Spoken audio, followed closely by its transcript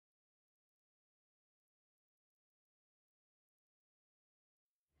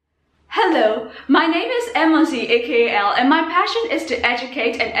Hello, my name is Emozi AKL and my passion is to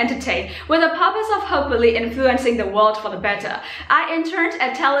educate and entertain with the purpose of hopefully influencing the world for the better. I interned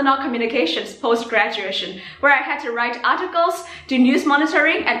at Telenor Communications post-graduation where I had to write articles, do news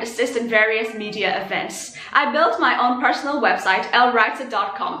monitoring and assist in various media events. I built my own personal website,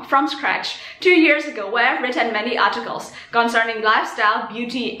 elwritzer.com, from scratch 2 years ago where I've written many articles concerning lifestyle,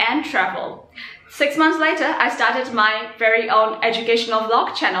 beauty and travel. 6 months later, I started my very own educational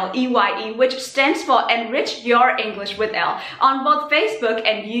vlog channel, EYE, which stands for Enrich Your English with Elle, on both Facebook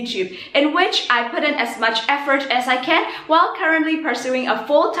and YouTube, in which I put in as much effort as I can while currently pursuing a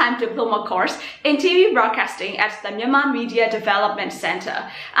full-time diploma course in TV broadcasting at the Myanmar Media Development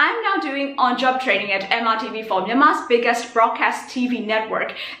Center. I'm now doing on-job training at MRTV for Myanmar's biggest broadcast TV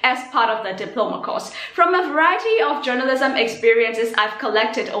network as part of the diploma course. From a variety of journalism experiences I've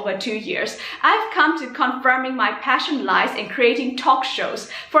collected over 2 years, I've come to confirming my passion lies in creating talk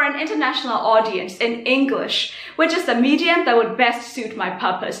shows for an international audience in English, which is the medium that would best suit my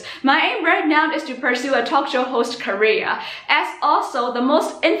purpose. My aim right now is to pursue a talk show host career, as also the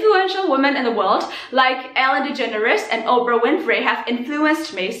most influential women in the world, like Ellen DeGeneres and Oprah Winfrey, have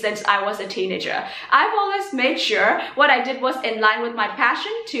influenced me since I was a teenager. I've always made sure what I did was in line with my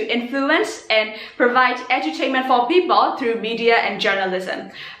passion to influence and provide edutainment for people through media and journalism.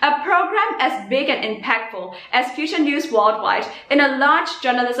 A program as big and impactful as Future News Worldwide in a large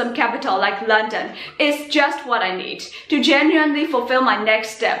journalism capital like London is just what I need to genuinely fulfill my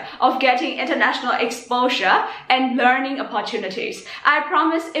next step of getting international exposure and learning opportunities. I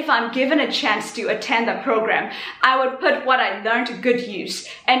promise if I'm given a chance to attend the program, I would put what I learned to good use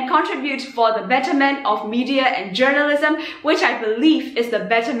and contribute for the betterment of media and journalism, which I believe is the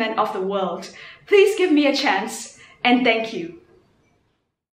betterment of the world. Please give me a chance and thank you.